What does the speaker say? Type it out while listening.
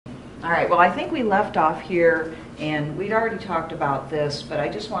All right, well, I think we left off here, and we'd already talked about this, but I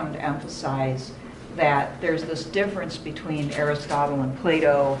just wanted to emphasize that there's this difference between Aristotle and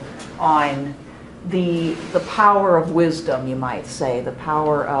Plato on the power of wisdom, you might say, the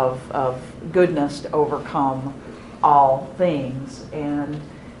power of goodness to overcome all things. And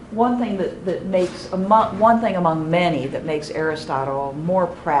one thing that makes, one thing among many that makes Aristotle more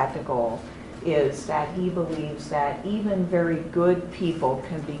practical is that he believes that even very good people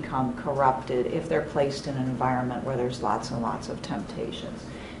can become corrupted if they're placed in an environment where there's lots and lots of temptations.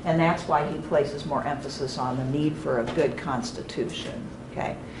 And that's why he places more emphasis on the need for a good constitution,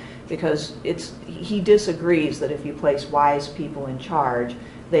 okay? Because he disagrees that if you place wise people in charge,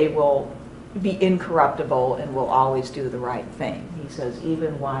 they will be incorruptible and will always do the right thing. He says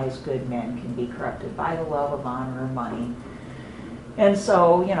even wise, good men can be corrupted by the love of honor or money. And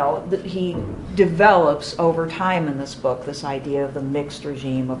so, you know, he develops over time in this book this idea of the mixed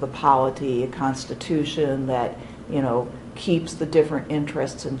regime of the polity, a constitution that, you know, keeps the different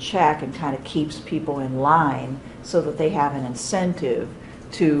interests in check and kind of keeps people in line so that they have an incentive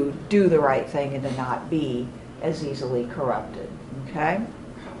to do the right thing and to not be as easily corrupted. Okay?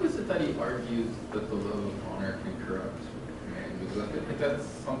 How is it that he argues that the love of honor can corrupt man? Because I think that's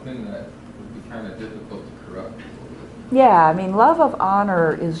something that would be kind of difficult to corrupt people. Yeah, I mean, love of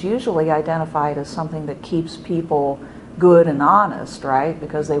honor is usually identified as something that keeps people good and honest, right?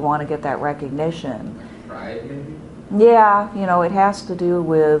 Because they want to get that recognition. Pride, maybe? Yeah, you know, it has to do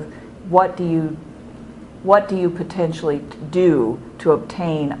with what do you potentially do to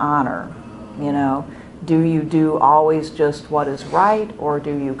obtain honor, you know? Do you do always just what is right, or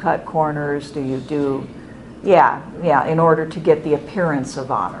do you cut corners? Do you do, yeah, in order to get the appearance of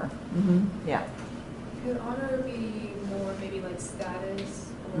honor. Mm-hmm. Yeah. Could honor be more maybe like status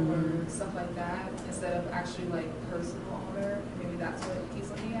or stuff like that instead of actually like personal honor? Maybe that's what he's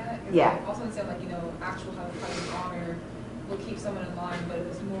looking at. Yeah. Like, also instead, like, you know, actual how to honor will keep someone in line, but if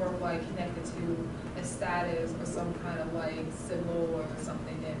it's more of like connected to a status or some kind of like civil or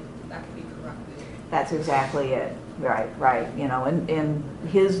something, then that could be corrupted. That's exactly it. Right. You know, in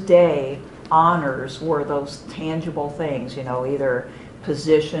his day, honors were those tangible things, you know, either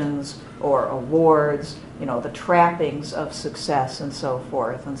positions or awards, you know, the trappings of success and so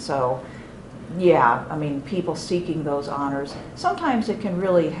forth. And so, yeah, I mean, people seeking those honors, sometimes it can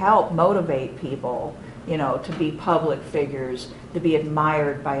really help motivate people, you know, to be public figures, to be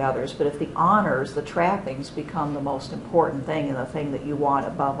admired by others. But if the honors, the trappings, become the most important thing and the thing that you want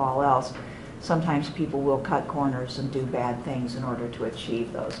above all else, sometimes people will cut corners and do bad things in order to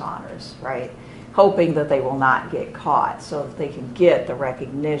achieve those honors, right? Hoping that they will not get caught so that they can get the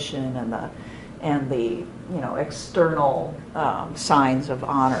recognition and the you know, external signs of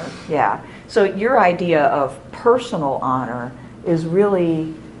honor. Yeah. So your idea of personal honor is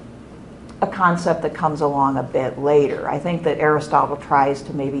really a concept that comes along a bit later. I think that Aristotle tries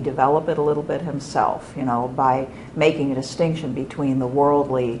to maybe develop it a little bit himself, you know, by making a distinction between the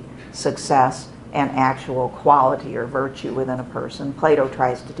worldly success and actual quality or virtue within a person. Plato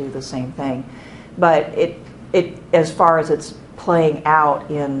tries to do the same thing. But it as far as it's playing out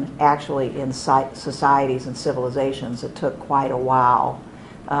in societies and civilizations, it took quite a while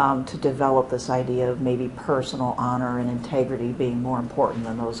to develop this idea of maybe personal honor and integrity being more important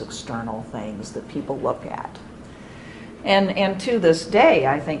than those external things that people look at. And to this day,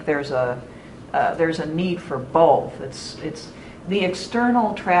 I think there's a need for both. It's the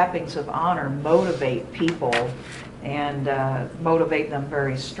external trappings of honor motivate people and motivate them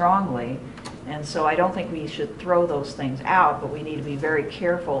very strongly. And so I don't think we should throw those things out, but we need to be very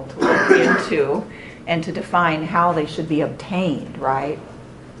careful to look into and to define how they should be obtained, right?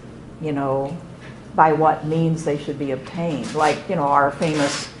 You know, by what means they should be obtained. Like, you know, our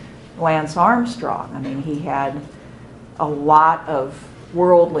famous Lance Armstrong. I mean, he had a lot of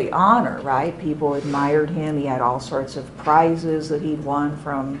worldly honor, right? People admired him. He had all sorts of prizes that he'd won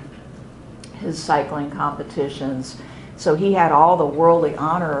from his cycling competitions. So he had all the worldly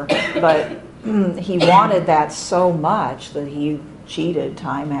honor, but he wanted that so much that he cheated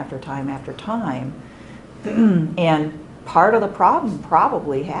time after time after time. And part of the problem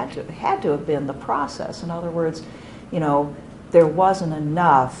probably had to have been the process. In other words, you know, there wasn't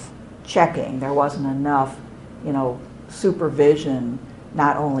enough checking, there wasn't enough, you know, supervision,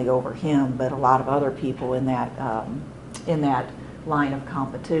 not only over him but a lot of other people in that line of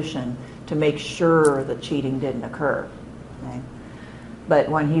competition to make sure that cheating didn't occur. Okay? But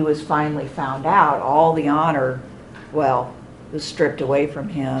when he was finally found out, all the honor, well, was stripped away from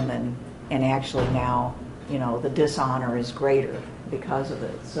him, and actually now, you know, the dishonor is greater because of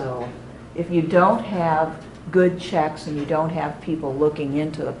it. So if you don't have good checks and you don't have people looking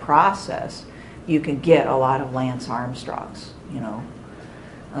into the process, you can get a lot of Lance Armstrongs, you know.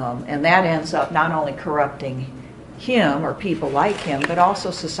 And that ends up not only corrupting him or people like him, but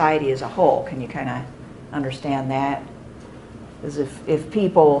also society as a whole. Can you kind of understand that? Because if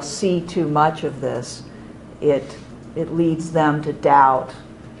people see too much of this, it leads them to doubt,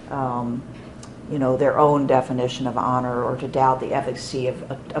 you know, their own definition of honor, or to doubt the efficacy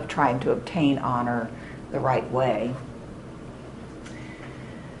of trying to obtain honor the right way.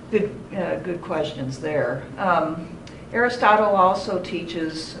 Good questions there. Aristotle also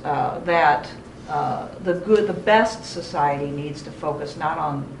teaches that the best society needs to focus not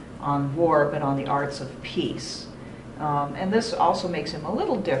on war, but on the arts of peace. And this also makes him a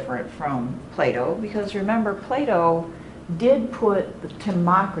little different from Plato, because remember, Plato did put the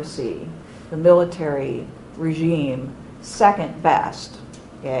timocracy, the military regime, second best,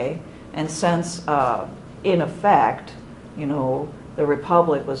 okay? And since, in effect, you know, the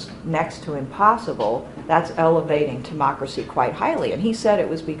republic was next to impossible, that's elevating timocracy quite highly. And he said it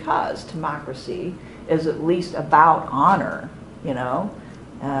was because timocracy is at least about honor, you know,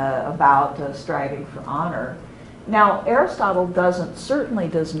 about striving for honor. Now, Aristotle certainly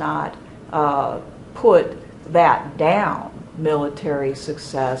does not put that down, military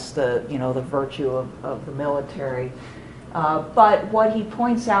success, the virtue of the military. But what he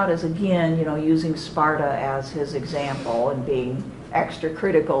points out is, again, you know, using Sparta as his example and being extra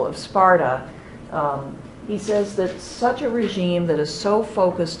critical of Sparta, he says that such a regime that is so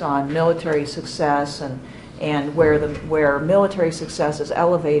focused on military success and where military success is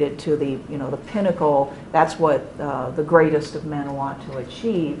elevated to the pinnacle, that's what the greatest of men want to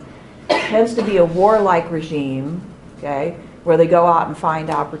achieve, tends to be a warlike regime, okay, where they go out and find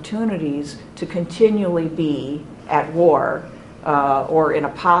opportunities to continually be at war or in a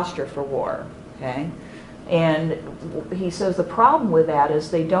posture for war, okay? And he says the problem with that is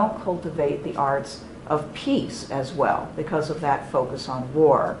they don't cultivate the arts of peace as well because of that focus on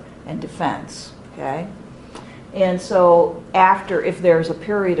war and defense, okay? And so if there's a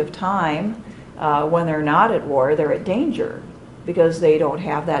period of time when they're not at war, they're at danger because they don't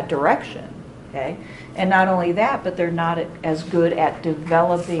have that direction, okay? And not only that, but they're not as good at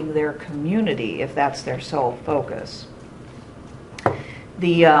developing their community if that's their sole focus.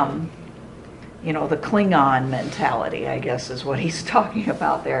 The Klingon mentality, I guess, is what he's talking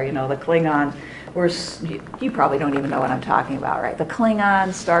about there. You know, the Klingon, you probably don't even know what I'm talking about, right? The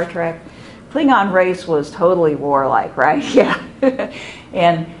Klingon, Star Trek, Klingon race was totally warlike, right? Yeah.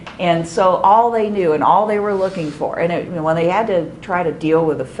 And so all they knew and all they were looking for, and when they had to try to deal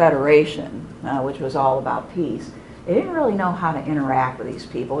with the Federation, which was all about peace, they didn't really know how to interact with these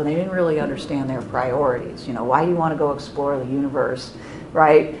people, and they didn't really understand their priorities. You know, why do you want to go explore the universe,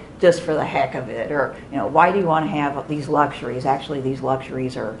 right, just for the heck of it? Or, you know, why do you want to have these luxuries? Actually, these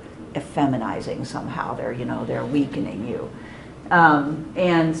luxuries are effeminizing somehow. They're weakening you.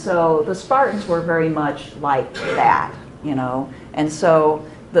 And so the Spartans were very much like that, you know. And so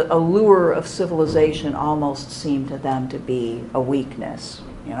the allure of civilization almost seemed to them to be a weakness,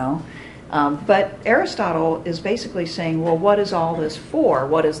 you know. But Aristotle is basically saying, well, what is all this for?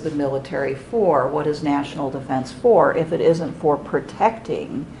 What is the military for? What is national defense for if it isn't for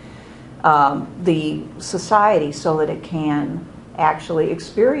protecting the society so that it can actually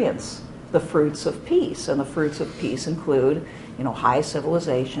experience the fruits of peace? And the fruits of peace include, you know, high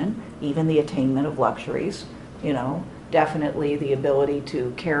civilization, even the attainment of luxuries, you know, definitely the ability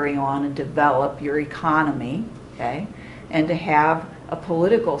to carry on and develop your economy, okay, and to have a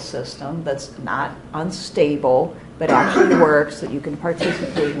political system that's not unstable, but actually works, that you can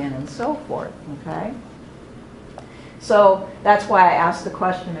participate in and so forth, okay? So that's why I asked the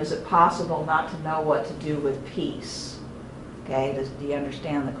question, is it possible not to know what to do with peace? Okay, do you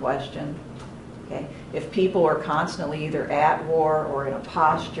understand the question? Okay, if people are constantly either at war or in a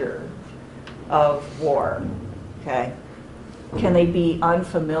posture of war, okay, can they be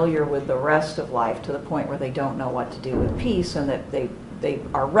unfamiliar with the rest of life to the point where they don't know what to do with peace, and that they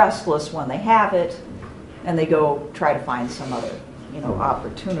are restless when they have it, and they go try to find some other, you know,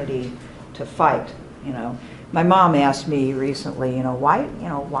 opportunity to fight, you know? My mom asked me recently, why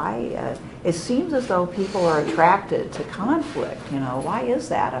it seems as though people are attracted to conflict, why is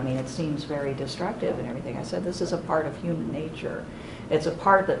that? I mean, it seems very destructive and everything. I said, this is a part of human nature. It's a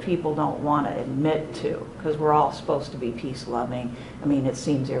part that people don't want to admit to, because we're all supposed to be peace-loving. I mean, it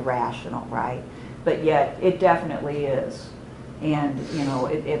seems irrational, right? But yet, it definitely is. And,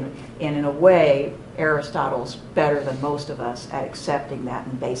 in a way, Aristotle's better than most of us at accepting that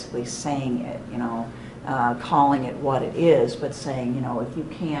and basically saying it, calling it what it is, but saying, if you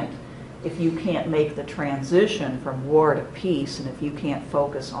can't if you can't make the transition from war to peace, and if you can't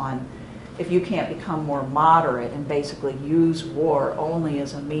if you can't become more moderate and basically use war only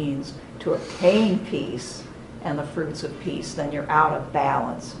as a means to obtain peace and the fruits of peace, then you're out of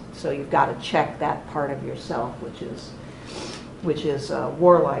balance. So you've got to check that part of yourself, which is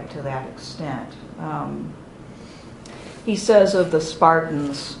warlike to that extent. He says of the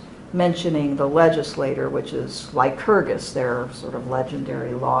Spartans, mentioning the legislator, which is Lycurgus, their sort of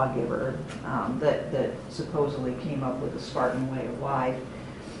legendary lawgiver that supposedly came up with the Spartan way of life.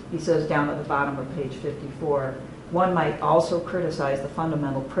 He says down at the bottom of page 54, one might also criticize the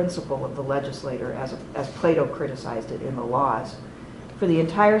fundamental principle of the legislator as Plato criticized it in the laws. For the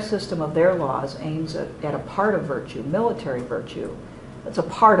entire system of their laws aims at a part of virtue, military virtue. It's a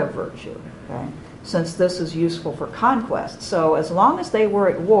part of virtue, okay? Since this is useful for conquest. So as long as they were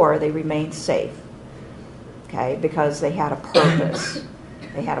at war, they remained safe, okay, because they had a purpose.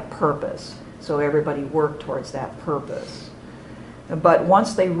 They had a purpose. So everybody worked towards that purpose. But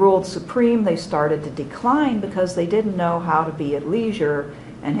once they ruled supreme, they started to decline because they didn't know how to be at leisure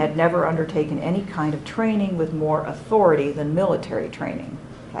and had never undertaken any kind of training with more authority than military training,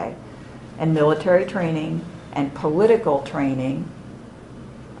 okay? And military training and political training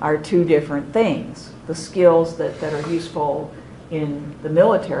are two different things. The skills that are useful in the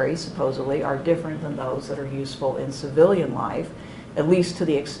military, supposedly, are different than those that are useful in civilian life, at least to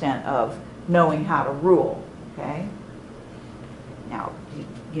the extent of knowing how to rule, okay? Now,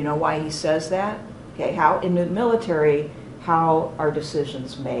 you know why he says that? Okay, how in the military, how are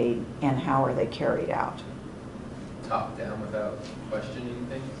decisions made and how are they carried out? Top down without questioning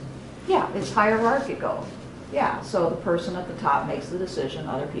things? Yeah, it's hierarchical. Yeah, so the person at the top makes the decision,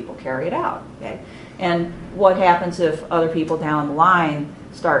 other people carry it out, okay? And what happens if other people down the line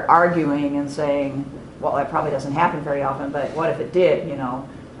start arguing and saying, well, that probably doesn't happen very often, but what if it did, you know?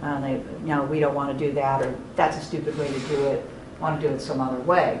 And they, you know, we don't want to do that, or that's a stupid way to do it, want to do it some other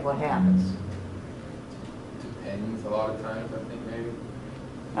way. What happens? Depends a lot of times, I think, maybe.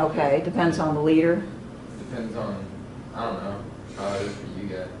 Okay, depends on the leader. Depends on, I don't know, how it is for you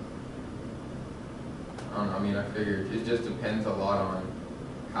guys. I don't know, I mean, I figure it just depends a lot on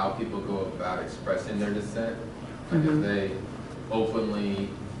how people go about expressing their dissent. Like if they openly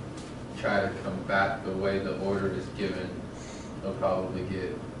try to combat the way the order is given, they'll probably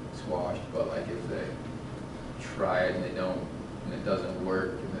get squashed. But like if they try it and they don't, and it doesn't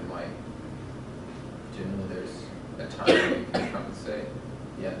work, and then like generally there's a time when you can come and say,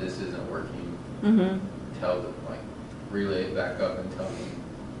 yeah, this isn't working. Tell them, like, relay it back up and tell them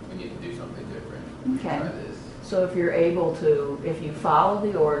we need to do something different. Okay. Try this. So if you're able to, if you follow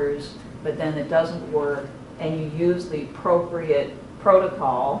the orders, but then it doesn't work, and you use the appropriate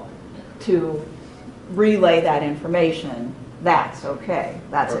protocol to relay that information, that's okay.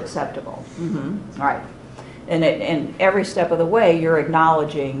 That's acceptable. All right. And every step of the way, you're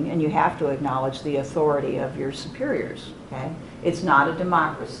acknowledging, and you have to acknowledge the authority of your superiors, okay? It's not a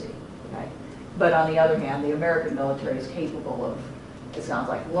democracy, okay? But on the other hand, the American military is capable of, it sounds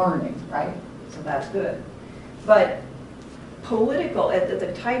like, learning, right? So that's good. But political,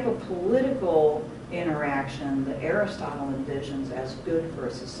 the type of political interaction that Aristotle envisions as good for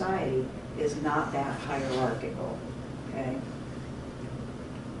a society is not that hierarchical, okay?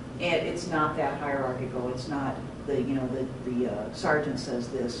 And it's not that hierarchical. It's not the, you know, the sergeant says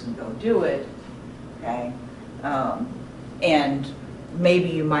this and go do it, okay? And maybe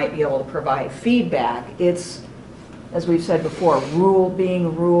you might be able to provide feedback. It's, as we've said before,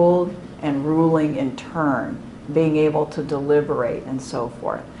 being ruled and ruling in turn, being able to deliberate and so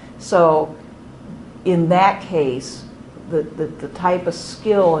forth. So in that case, the type of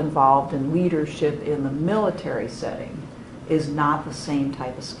skill involved in leadership in the military setting is not the same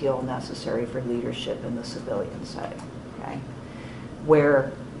type of skill necessary for leadership in the civilian setting, okay?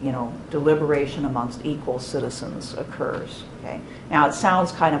 Where, you know, deliberation amongst equal citizens occurs, okay? Now, it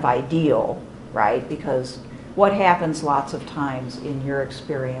sounds kind of ideal, right? Because what happens lots of times in your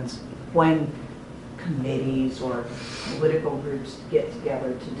experience when committees or political groups get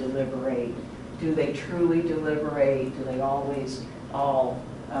together to deliberate? Do they truly deliberate? Do they always all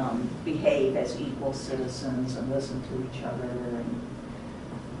behave as equal citizens and listen to each other? And,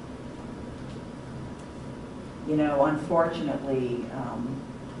 you know, unfortunately,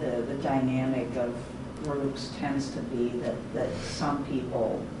 the dynamic of groups tends to be that some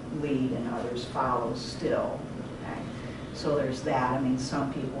people lead and others follow still. Okay? So there's that. I mean,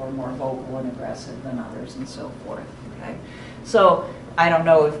 some people are more vocal and aggressive than others and so forth. Okay? So I don't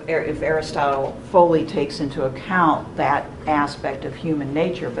know if Aristotle fully takes into account that aspect of human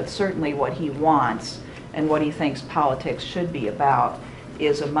nature, but certainly what he wants and what he thinks politics should be about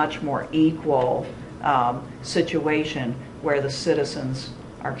is a much more equal situation where the citizens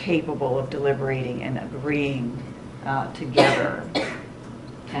are capable of deliberating and agreeing together.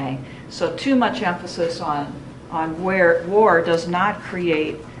 Okay, so too much emphasis on where war does not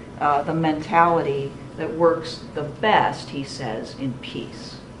create the mentality that works the best, he says, in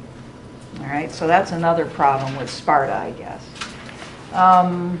peace. All right, so that's another problem with Sparta, I guess.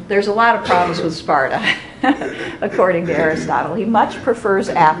 There's a lot of problems with Sparta, according to Aristotle. He much prefers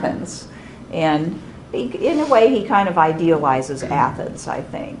Athens, and in a way he kind of idealizes Athens, I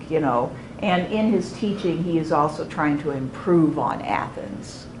think, you know. And in his teaching, he is also trying to improve on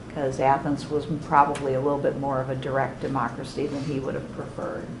Athens, because Athens was probably a little bit more of a direct democracy than he would have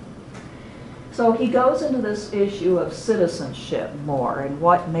preferred. So he goes into this issue of citizenship more, and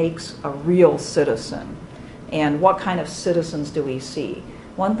what makes a real citizen, and what kind of citizens do we see.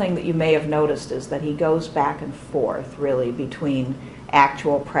 One thing that you may have noticed is that he goes back and forth, really, between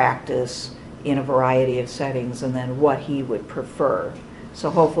actual practice in a variety of settings and then what he would prefer. So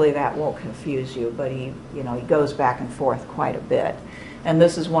hopefully that won't confuse you, but he goes back and forth quite a bit. And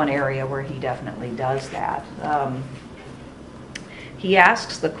this is one area where he definitely does that. He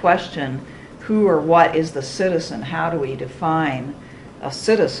asks the question, who or what is the citizen? How do we define a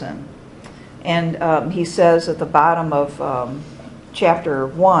citizen? And he says at the bottom of chapter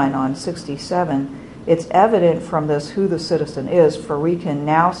 1 on 67, it's evident from this who the citizen is, for we can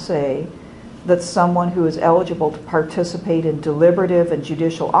now say that someone who is eligible to participate in deliberative and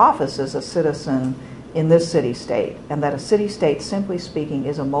judicial office is a citizen in this city-state, and that a city-state, simply speaking,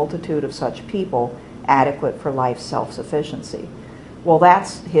 is a multitude of such people adequate for life's self-sufficiency. Well,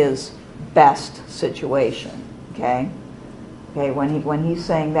 that's his best situation, okay? Okay, when he's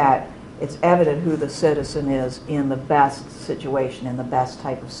saying that, it's evident who the citizen is in the best situation, in the best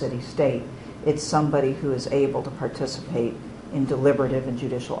type of city-state. It's somebody who is able to participate in deliberative and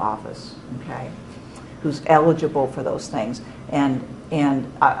judicial office, okay? Who's eligible for those things. And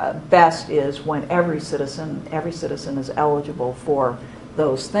best is when every citizen is eligible for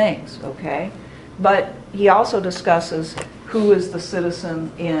those things, okay? But he also discusses who is the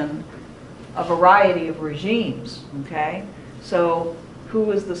citizen in a variety of regimes, okay? So who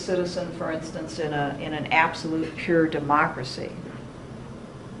is the citizen, for instance, in an absolute pure democracy?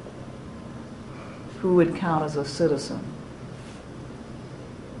 Who would count as a citizen?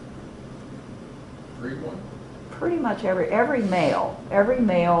 Everyone? Pretty much every male.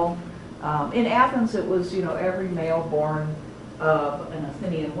 In Athens, it was every male born of an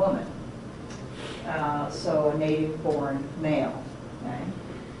Athenian woman. So a native-born male. Okay?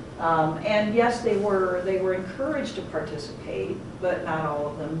 And yes, they were encouraged to participate, but not all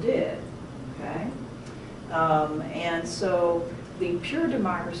of them did. Okay, and so the pure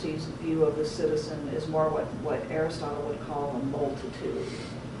democracy's view of the citizen is more what Aristotle would call a multitude.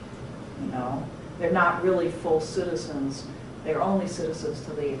 They're not really full citizens. They're only citizens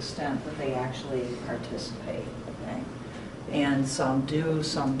to the extent that they actually participate. Okay? And some do,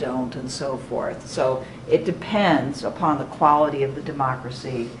 some don't, and so forth. So it depends upon the quality of the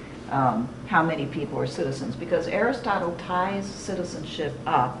democracy, how many people are citizens, because Aristotle ties citizenship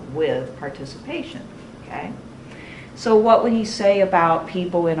up with participation. Okay? So what would he say about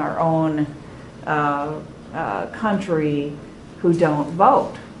people in our own country who don't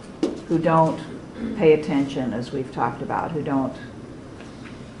vote, who don't pay attention, as we've talked about, who don't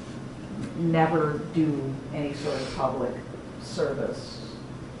never do any sort of public service,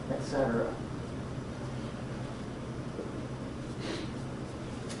 etc.?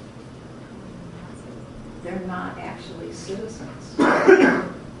 They're not actually citizens, right?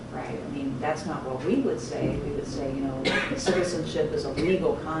 I mean, that's not what we would say. We would say, citizenship is a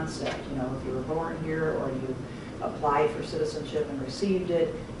legal concept. If you were born here or you applied for citizenship and received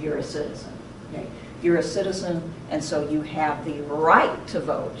it, you're a citizen. Okay? You're a citizen, and so you have the right to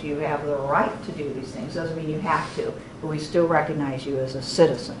vote. You have the right to do these things. Doesn't mean you have to, but we still recognize you as a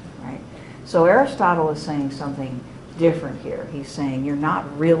citizen, right? So Aristotle is saying something different here. He's saying you're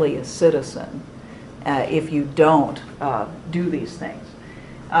not really a citizen if you don't do these things.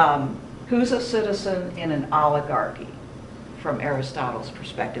 Who's a citizen in an oligarchy from Aristotle's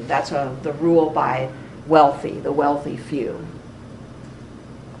perspective? That's the rule by the wealthy few.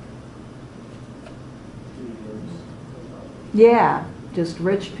 Yeah, just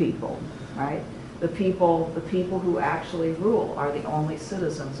rich people, right? The people who actually rule are the only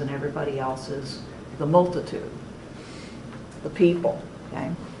citizens, and everybody else is the multitude, the people,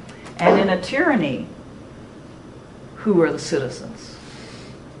 okay? And in a tyranny, who are the citizens?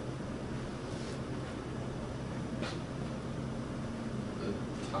 The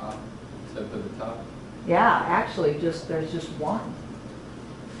top, except for the top. Yeah, actually, there's just one.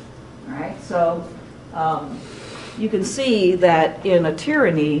 All right, so you can see that in a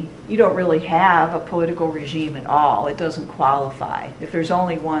tyranny, you don't really have a political regime at all. It doesn't qualify. If there's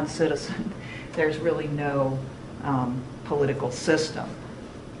only one citizen, there's really no political system.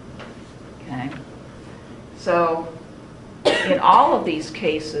 Okay? So in all of these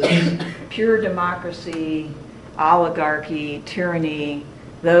cases, pure democracy, oligarchy, tyranny,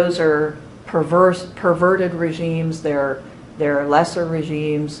 those are perverted regimes. They're lesser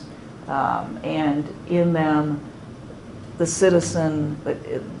regimes, and in them, the citizen,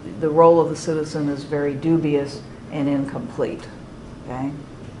 the role of the citizen is very dubious and incomplete. Okay,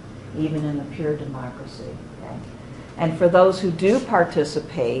 even in a pure democracy. Okay, and for those who do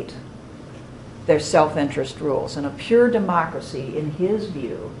participate, there's self-interest rules. In a pure democracy, in his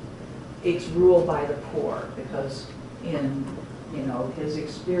view, it's ruled by the poor, because in his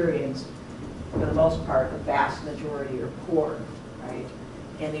experience, for the most part, the vast majority are poor, right?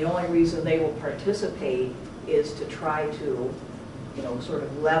 And the only reason they will participate is to try to, sort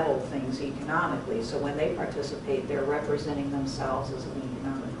of level things economically. So when they participate, they're representing themselves as an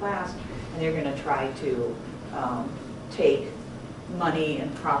economic class, and they're going to try to take money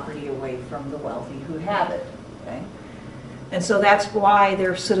and property away from the wealthy who have it. Okay? And so that's why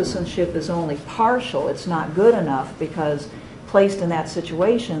their citizenship is only partial. It's not good enough, because placed in that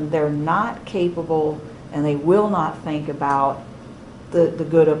situation, they're not capable and they will not think about the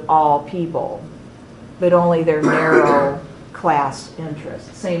good of all people, but only their narrow class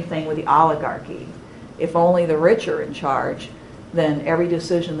interests. Same thing with the oligarchy. If only the rich are in charge, then every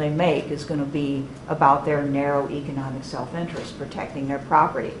decision they make is going to be about their narrow economic self-interest, protecting their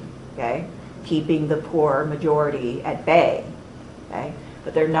property, okay? Keeping the poor majority at bay, okay?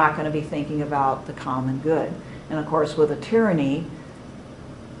 But they're not going to be thinking about the common good. And of course, with a tyranny,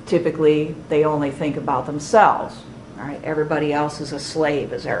 typically they only think about themselves, all right? Everybody else is a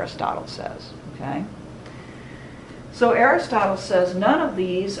slave, as Aristotle says, okay? So Aristotle says none of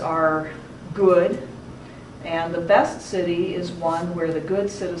these are good, and the best city is one where the good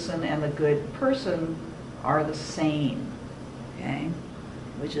citizen and the good person are the same, okay?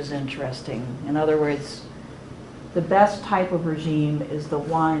 Which is interesting. In other words, the best type of regime is the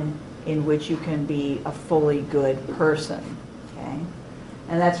one in which you can be a fully good person, okay?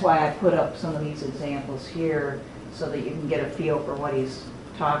 And that's why I put up some of these examples here so that you can get a feel for what he's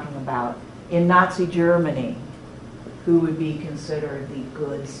talking about. In Nazi Germany, who would be considered the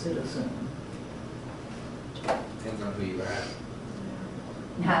good citizen? Depends on who you ask.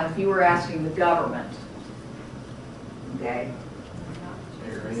 Now, if you were asking the government, okay?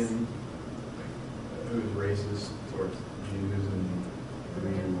 Aryan, who was racist towards Jews and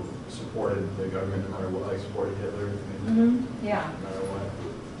who supported the government no matter what, like supported Hitler, Yeah. no matter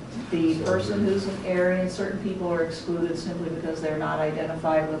what. The person who's an Aryan, certain people are excluded simply because they're not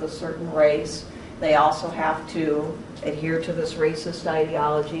identified with a certain race. They also have to adhere to this racist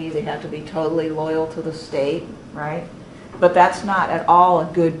ideology. They have to be totally loyal to the state, right? But that's not at all a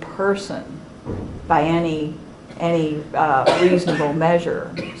good person by any reasonable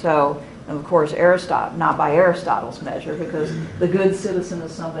measure. So, and of course, Aristotle, not by Aristotle's measure, because the good citizen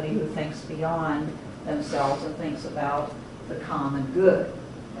is somebody who thinks beyond themselves and thinks about the common good.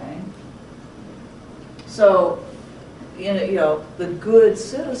 Okay? So, the good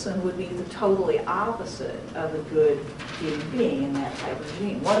citizen would be the totally opposite of the good human being in that type of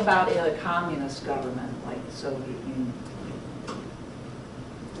regime. What about in a communist government like the Soviet Union?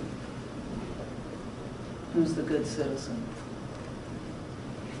 Who's the good citizen?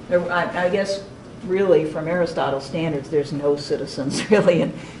 I guess, really, from Aristotle's standards, there's no citizens really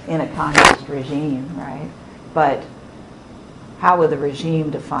in a communist regime, right? But how would the regime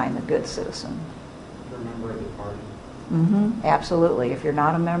define the good citizen? A member of the party. Absolutely. If you're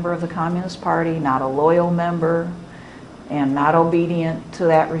not a member of the Communist Party, not a loyal member, and not obedient to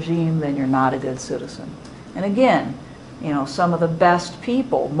that regime, then you're not a good citizen. And again, some of the best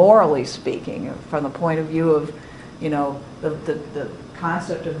people, morally speaking, from the point of view of, the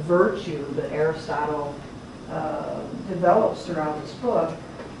concept of virtue that Aristotle develops throughout this book,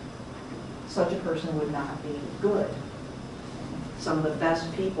 such a person would not be good. Some of the best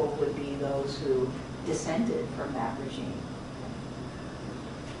people would be those who dissented from that regime.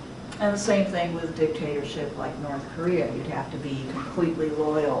 And the same thing with dictatorship like North Korea. You'd have to be completely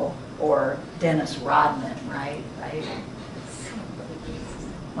loyal, or Dennis Rodman, right?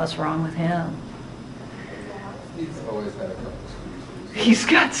 What's wrong with him? He's always had a couple screws. He's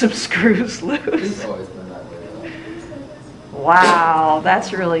got some screws He's loose. always been that way. Wow,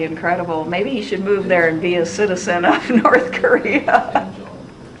 that's really incredible. Maybe he should move there and be a citizen of North Korea.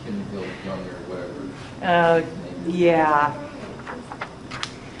 Kim Jong or whatever. Yeah.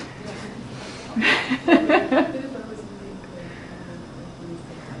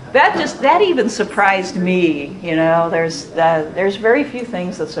 That even surprised me, you know. There's very few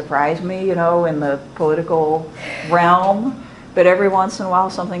things that surprise me, you know, in the political realm, but every once in a while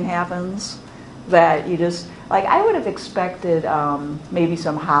something happens that you just, like, I would have expected maybe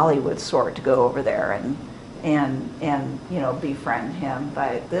some Hollywood sort to go over there and you know, befriend him,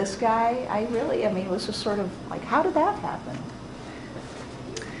 but this guy, I mean, it was just sort of like, how did that happen?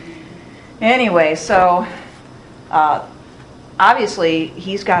 Anyway, so obviously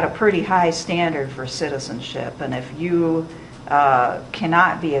he's got a pretty high standard for citizenship, and if you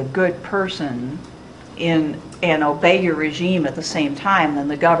cannot be a good person and obey your regime at the same time, then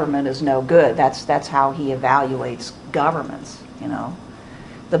the government is no good. That's how he evaluates governments, you know.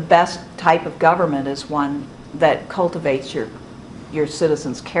 The best type of government is one that cultivates your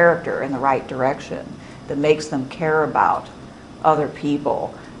citizens' character in the right direction, that makes them care about other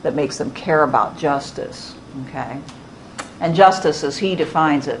people, that makes them care about justice, okay? And justice as he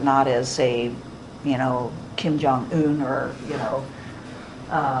defines it, not as, say, you know, Kim Jong-un or, you know,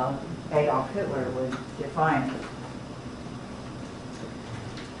 Adolf Hitler would define it.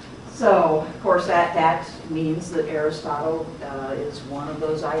 So, of course, that means that Aristotle is one of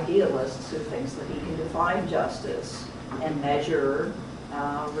those idealists who thinks that he can define justice and measure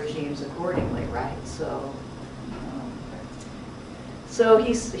regimes accordingly, right? So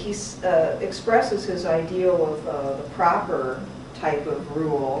he expresses his ideal of the proper type of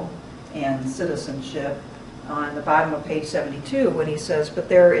rule and citizenship on the bottom of page 72 when he says, but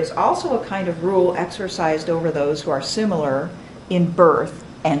there is also a kind of rule exercised over those who are similar in birth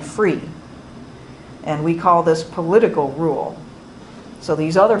and free. And we call this political rule. So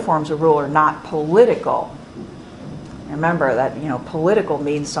these other forms of rule are not political. Remember that, you know, political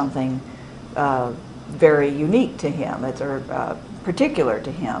means something very unique to him. It's particular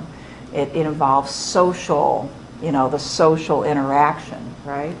to him. It involves social, you know, the social interaction,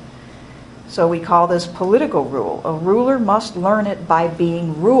 right? So we call this political rule. A ruler must learn it by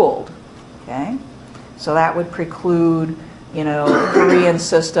being ruled, okay? So that would preclude, you know, the Korean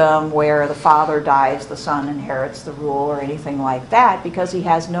system where the father dies, the son inherits the rule or anything like that, because he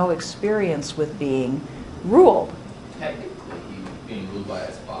has no experience with being ruled. Technically, he's being ruled by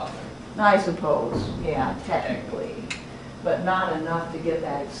his father. I suppose, yeah, technically. But not enough to get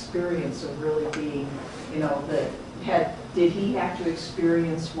that experience of really being, you know, did he have to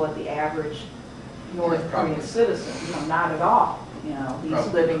experience what the average North Korean citizen, you know, not at all. You know, he's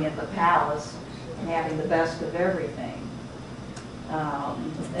living in the palace and having the best of everything.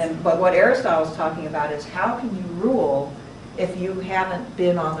 But what Aristotle is talking about is how can you rule if you haven't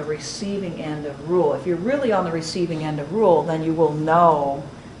been on the receiving end of rule? If you're really on the receiving end of rule, then you will know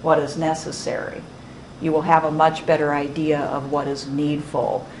what is necessary. You will have a much better idea of what is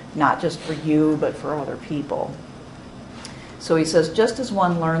needful, not just for you, but for other people. So he says, just as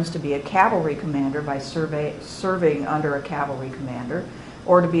one learns to be a cavalry commander by serving under a cavalry commander,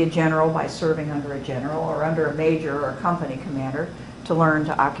 or to be a general by serving under a general, or under a major or company commander, to learn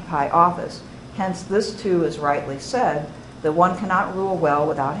to occupy office. Hence, this too is rightly said, that one cannot rule well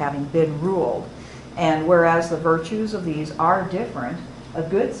without having been ruled. And whereas the virtues of these are different, a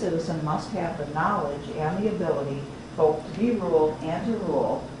good citizen must have the knowledge and the ability both to be ruled and to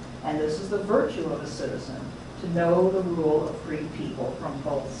rule, and this is the virtue of a citizen, to know the rule of free people from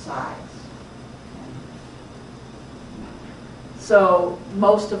both sides. So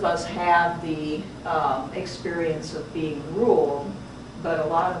most of us have the experience of being ruled, but a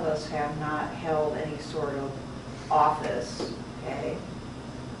lot of us have not held any sort of office, okay?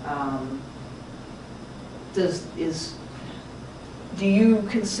 Do you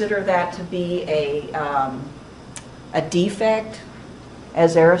consider that to be a defect,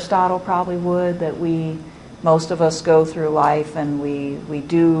 as Aristotle probably would, that most of us go through life and we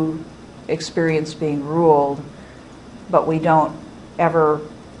do experience being ruled, but we don't ever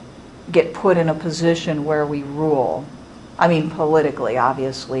get put in a position where we rule? I mean, politically,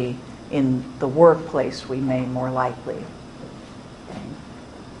 obviously, in the workplace we may more likely.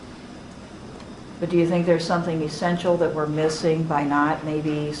 But do you think there's something essential that we're missing by not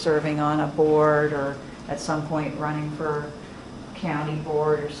maybe serving on a board or at some point running for county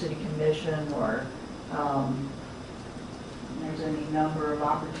board or city commission, or there's any number of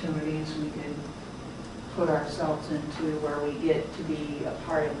opportunities we could put ourselves into where we get to be a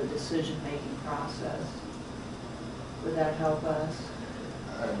part of the decision-making process? Would that help us?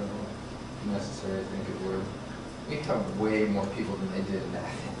 I don't know if necessary. I think it would. We have way more people than they did in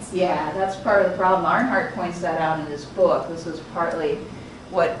Athens. Yeah, that's part of the problem. Arnhart points that out in his book. This is partly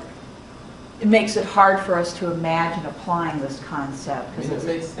what it makes it hard for us to imagine applying this concept. I mean, it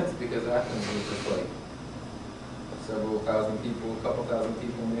makes sense because Athens was just like several thousand people, a couple thousand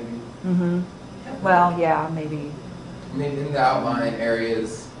people maybe. Mm-hmm. Well, yeah, maybe. I mean, in the outlying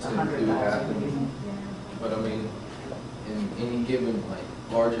areas to include 100,000 Athens. people. But I mean, in any given like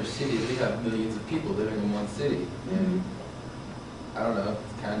larger cities, we have millions of people living in one city. And I don't know,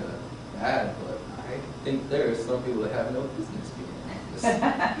 it's kind of bad, but I think there are some people that have no business being in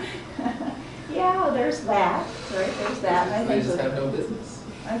office. Yeah, there's that, right? There's that. And They just have no business.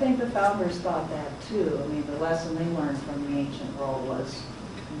 I think the founders thought that too. I mean, the lesson they learned from the ancient world was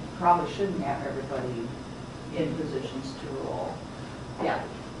you probably shouldn't have everybody in positions to rule. Yeah.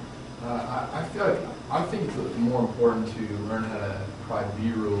 I feel like, I think it's more important to learn how to probably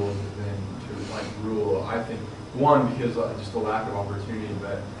be ruled than to like rule. I think, one, because just the lack of opportunity,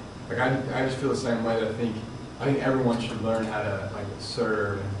 but like I just feel the same way. That I think everyone should learn how to like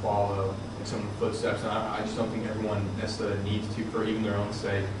serve and follow in some footsteps. And I just don't think everyone necessarily needs to, for even their own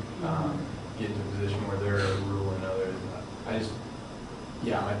sake, get into a position where they're ruling others. I just,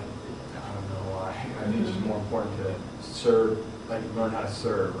 yeah, I don't know why. I think it's just more important to serve, like learn how to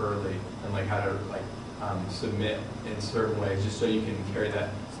serve early and like how to like submit in certain ways, just so you can carry that.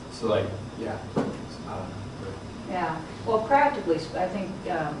 So like, yeah, I don't know. Yeah. Well, practically, I think,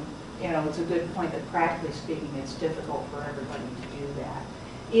 you know, it's a good point that practically speaking, it's difficult for everybody to do that.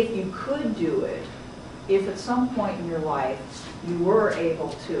 If you could do it, if at some point in your life you were able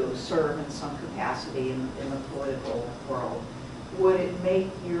to serve in some capacity in the political world, would it make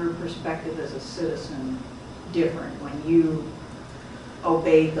your perspective as a citizen different when you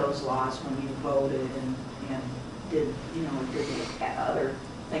obeyed those laws, when you voted and did, you know, did the other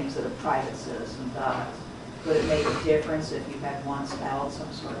things that a private citizen does? Would it make a difference if you had once held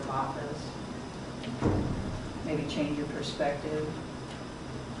some sort of office? Maybe change your perspective?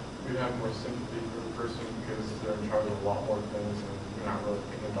 We'd have more sympathy for the person because they're in charge of a lot more things and you're not really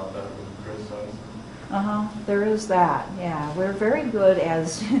thinking about that when you criticize them. There is that, yeah. We're very good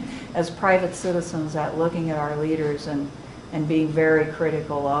as as private citizens at looking at our leaders and being very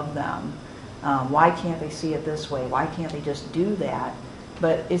critical of them. Why can't they see it this way? Why can't they just do that?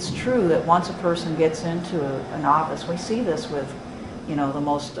 But it's true that once a person gets into an office, we see this with, you know, the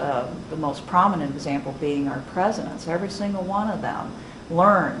most prominent example being our presidents. Every single one of them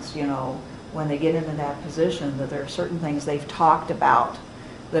learns, you know, when they get into that position that there are certain things they've talked about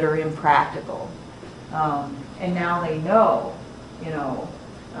that are impractical. And now they know, you know,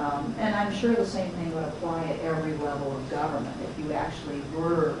 and I'm sure the same thing would apply at every level of government. If you actually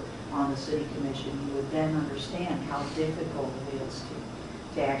were on the city commission, you would then understand how difficult it is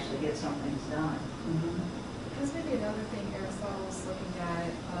to actually get some things done. This may be another thing Aristotle was looking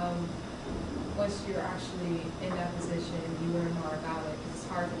at. Once you're actually in that position, you learn more about it. Because it's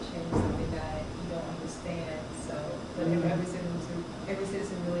hard to change something that you don't understand. So, but if every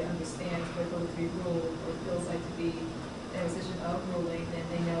citizen really understands what it feels to be ruled, or feels like to be in a position of ruling, then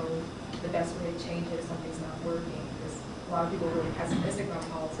they know the best way to change it if something's not working. Because a lot of people are really pessimistic about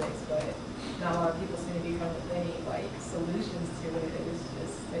politics, but not a lot of people seem to be coming with any like solutions to it. It was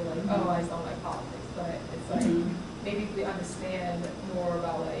just they're like, oh, I just don't like politics. But it's like maybe if we understand more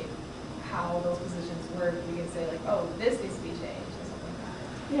about like how those positions work, we can say like, oh, this needs to be changed or something like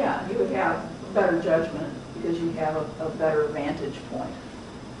that. Yeah, you would have better judgment because you have a better vantage point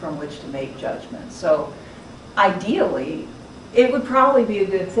from which to make judgments. So ideally, it would probably be a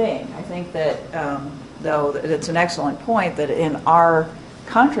good thing. I think that, though, it's an excellent point that in our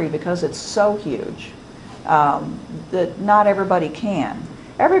country, because it's so huge, that not everybody can.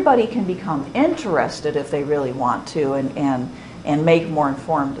 Everybody can become interested if they really want to and make more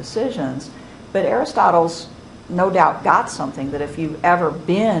informed decisions. But Aristotle's no doubt got something that if you've ever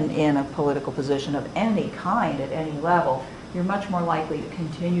been in a political position of any kind at any level, you're much more likely to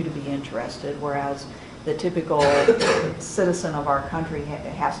continue to be interested, whereas the typical citizen of our country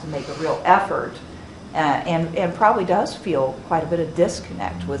has to make a real effort and probably does feel quite a bit of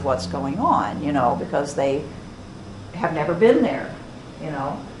disconnect with what's going on, you know, because they have never been there, you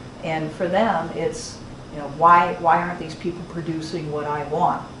know. And for them, it's, you know, why aren't these people producing what I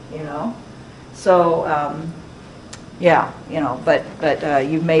want, you know? So, yeah, you know, but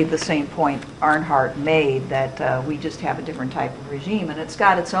you made the same point Arnhart made, that we just have a different type of regime, and it's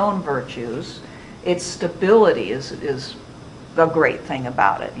got its own virtues. Its stability is the great thing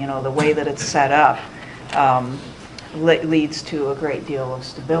about it. You know, the way that it's set up leads to a great deal of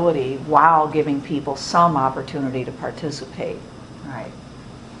stability while giving people some opportunity to participate. Right.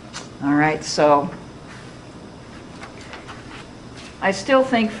 All right, so I still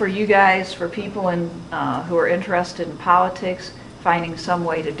think for you guys, for people who are interested in politics, finding some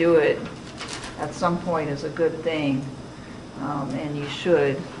way to do it at some point is a good thing, and you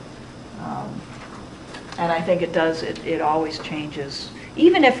should. And I think it does, it always changes.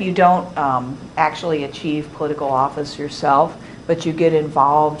 Even if you don't actually achieve political office yourself, but you get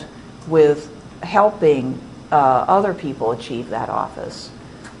involved with helping other people achieve that office,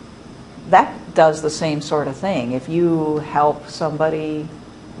 that does the same sort of thing. If you help somebody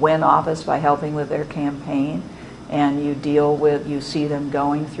win office by helping with their campaign, and you see them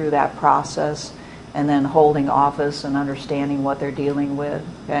going through that process and then holding office and understanding what they're dealing with,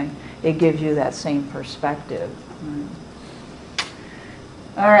 okay? It gives you that same perspective.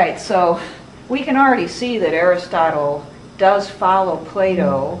 All right, so we can already see that Aristotle does follow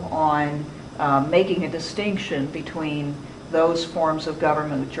Plato on making a distinction between those forms of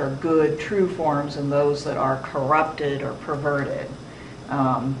government which are good, true forms, and those that are corrupted or perverted.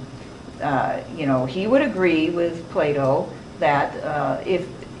 He would agree with Plato that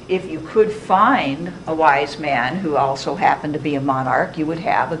if you could find a wise man who also happened to be a monarch, you would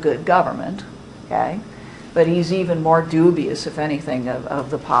have a good government, okay? But he's even more dubious, if anything, of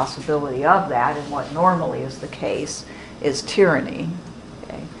the possibility of that, and what normally is the case is tyranny,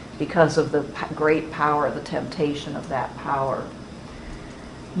 okay? Because of the great power, the temptation of that power.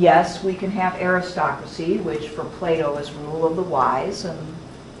 Yes, we can have aristocracy, which for Plato is rule of the wise, and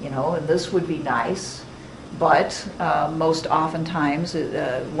this would be nice. But most oftentimes,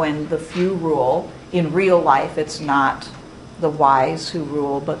 when the few rule, in real life, it's not the wise who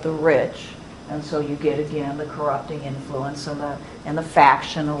rule, but the rich. And so you get, again, the corrupting influence and the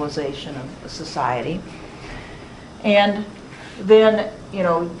factionalization of society. And then,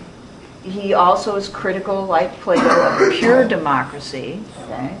 he also is critical, like Plato, of pure democracy,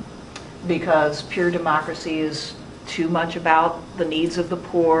 okay? Because pure democracy is too much about the needs of the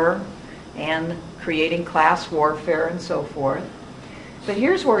poor and creating class warfare and so forth. But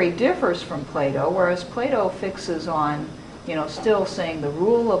here's where he differs from Plato, whereas Plato fixes on, still saying the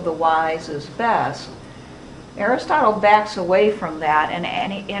rule of the wise is best. Aristotle backs away from that, and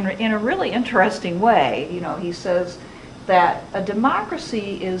in a really interesting way. He says that a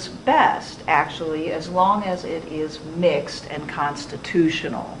democracy is best, actually, as long as it is mixed and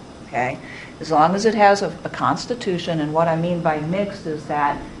constitutional, okay? As long as it has a constitution, and what I mean by mixed is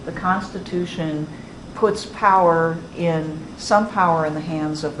that the Constitution puts some power in the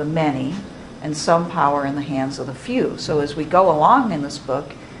hands of the many and some power in the hands of the few. So as we go along in this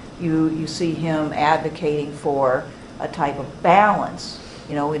book, you see him advocating for a type of balance,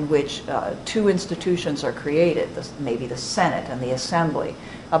 in which two institutions are created, maybe the Senate and the Assembly,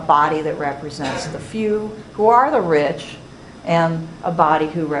 a body that represents the few, who are the rich, and a body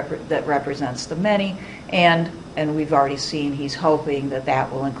that represents the many, and we've already seen he's hoping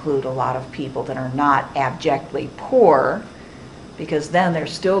that will include a lot of people that are not abjectly poor, because then they're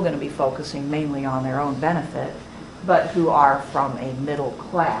still going to be focusing mainly on their own benefit, but who are from a middle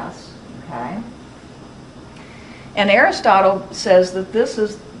class, okay? And Aristotle says that this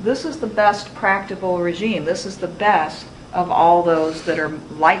is the best practical regime. This is the best of all those that are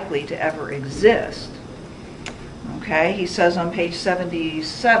likely to ever exist. Okay, he says on page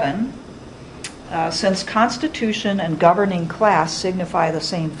 77, since constitution and governing class signify the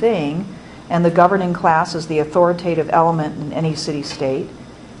same thing, and the governing class is the authoritative element in any city-state,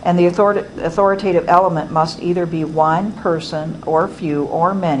 and the authoritative element must either be one person or few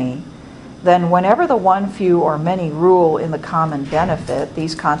or many, then whenever the one, few, or many rule in the common benefit,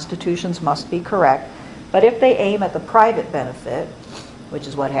 these constitutions must be correct. But if they aim at the private benefit, which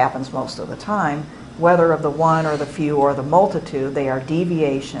is what happens most of the time, whether of the one or the few or the multitude, they are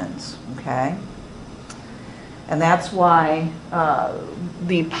deviations, okay? And that's why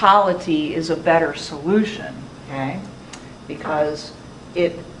the polity is a better solution, okay? Because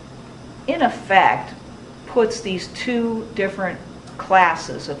it, in effect, puts these two different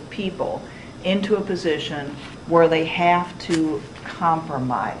classes of people into a position where they have to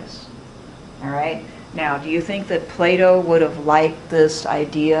compromise, all right? Now, do you think that Plato would have liked this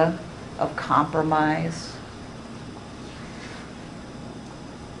idea of compromise?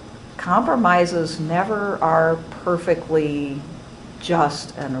 Compromises never are perfectly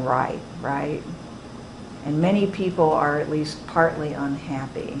just and right? And many people are at least partly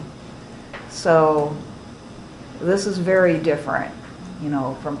unhappy. So this is very different,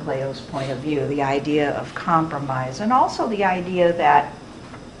 from Plato's point of view, the idea of compromise, and also the idea that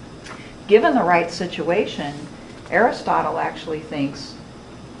given the right situation, Aristotle actually thinks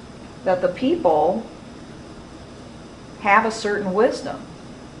that the people have a certain wisdom.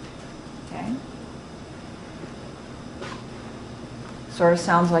 Okay? Sort of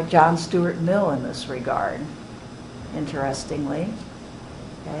sounds like John Stuart Mill in this regard, interestingly.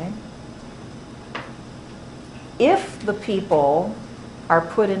 Okay? if the people are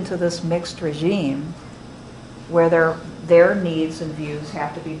put into this mixed regime where their needs and views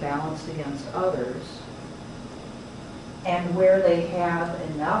have to be balanced against others, and where they have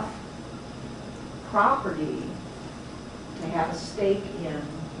enough property to have a stake in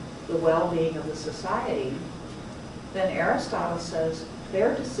the well-being of the society, then Aristotle says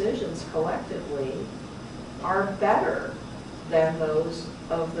their decisions collectively are better than those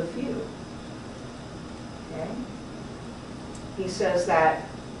of the few. Okay? He says that,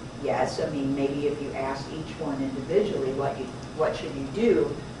 yes, I mean, maybe if you asked each one individually what should you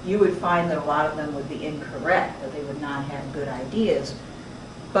do, you would find that a lot of them would be incorrect, that they would not have good ideas.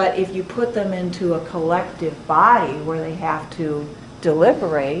 But if you put them into a collective body where they have to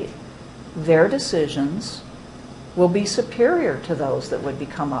deliberate, their decisions will be superior to those that would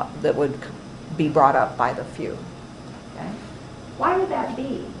be brought up by the few. Okay? Why would that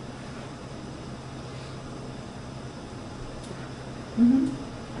be? Mm-hmm.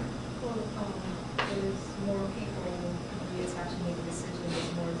 Well, there's more people who be attached to make a decision,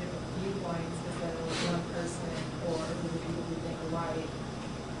 there's more different viewpoints instead of one person or the people who think alike,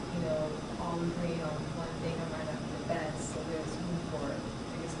 all agree on one thing that might not be the best, so there's room for,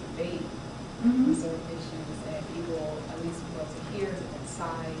 I guess, debate on certain issues, and people at least be able to hear different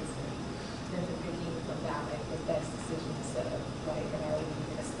sides and then to picking from that, like, the best decision instead of, like, an already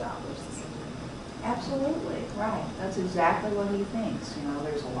established decision. Absolutely, right. That's exactly what he thinks.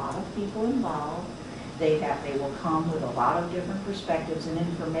 There's a lot of people involved. They will come with a lot of different perspectives and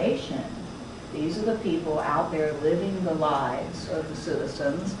information. These are the people out there living the lives of the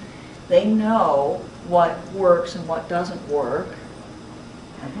citizens. They know what works and what doesn't work,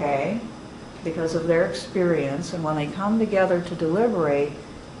 okay, because of their experience. And when they come together to deliberate,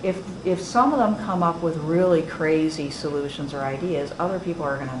 if some of them come up with really crazy solutions or ideas, other people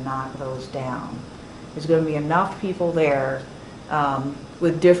are going to knock those down. There's going to be enough people there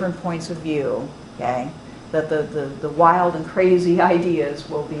with different points of view, okay, that the wild and crazy ideas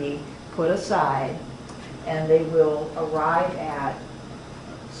will be put aside, and they will arrive at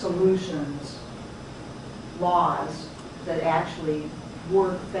solutions, laws that actually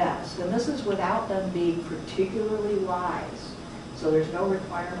work best. And this is without them being particularly wise. So there's no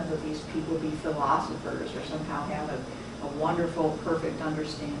requirement that these people be philosophers or somehow have a wonderful, perfect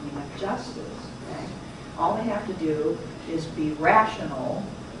understanding of justice. Okay? All they have to do is be rational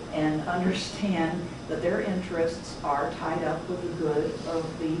and understand that their interests are tied up with the good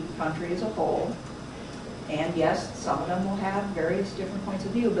of the country as a whole. And yes, some of them will have various different points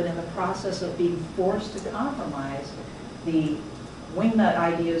of view, but in the process of being forced to compromise, the wingnut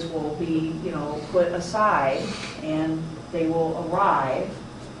ideas will be, put aside, and they will arrive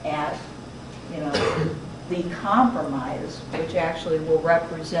at, the compromise, which actually will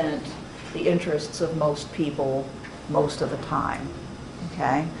represent the interests of most people most of the time.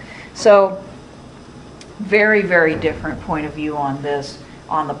 Okay? So, very, very different point of view on this,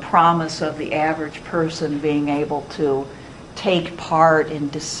 on the promise of the average person being able to take part in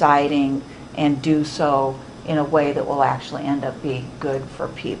deciding and do so in a way that will actually end up being good for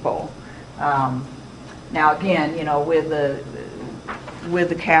people. Now again, with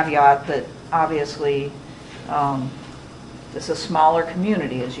the caveat that obviously it's a smaller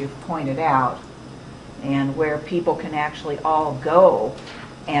community, as you've pointed out, and where people can actually all go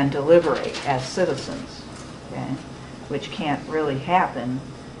and deliberate as citizens, okay? Which can't really happen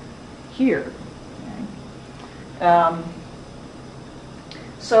here. Okay?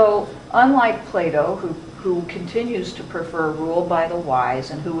 So, unlike Plato, who continues to prefer rule by the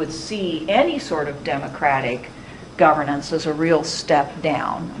wise and who would see any sort of democratic governance as a real step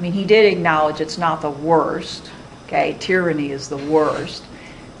down. I mean, he did acknowledge it's not the worst, okay? Tyranny is the worst,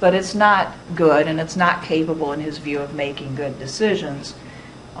 but it's not good and it's not capable in his view of making good decisions.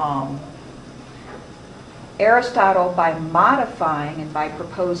 Aristotle, by modifying and by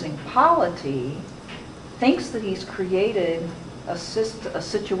proposing polity, thinks that he's created a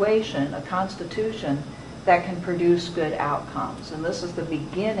situation, a constitution, that can produce good outcomes. And this is the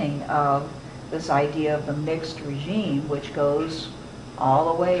beginning of this idea of the mixed regime, which goes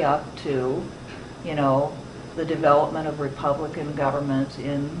all the way up to, the development of republican government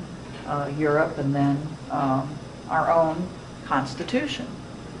in Europe, and then our own constitution.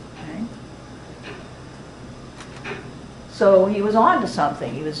 Okay? So he was on to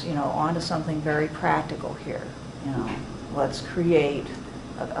something. He was, on to something very practical here. Let's create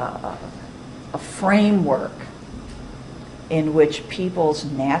a framework in which people's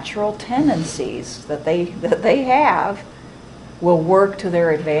natural tendencies that they have will work to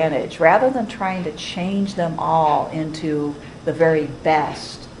their advantage, rather than trying to change them all into the very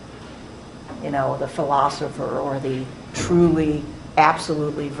best you know, the philosopher or the truly,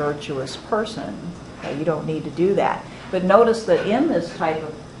 absolutely virtuous person. Okay, you don't need to do that. But notice that in this type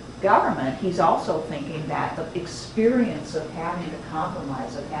of government, he's also thinking that the experience of having to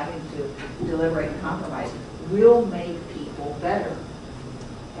compromise, of having to deliberate and compromise, will make people better.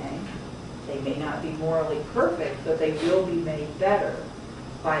 Okay? They may not be morally perfect, but they will be made better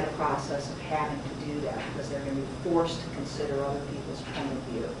by the process of having to do that, because they're going to be forced to consider other people's point of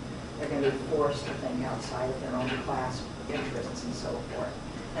view. They're going to be forced to think outside of their own class interests and so forth.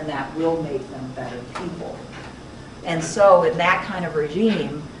 And that will make them better people. And so in that kind of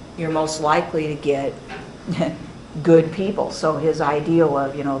regime, you're most likely to get good people. So his ideal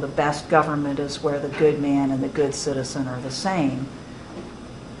of, you know, the best government is where the good man and the good citizen are the same,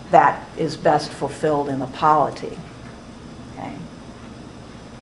 that is best fulfilled in the polity.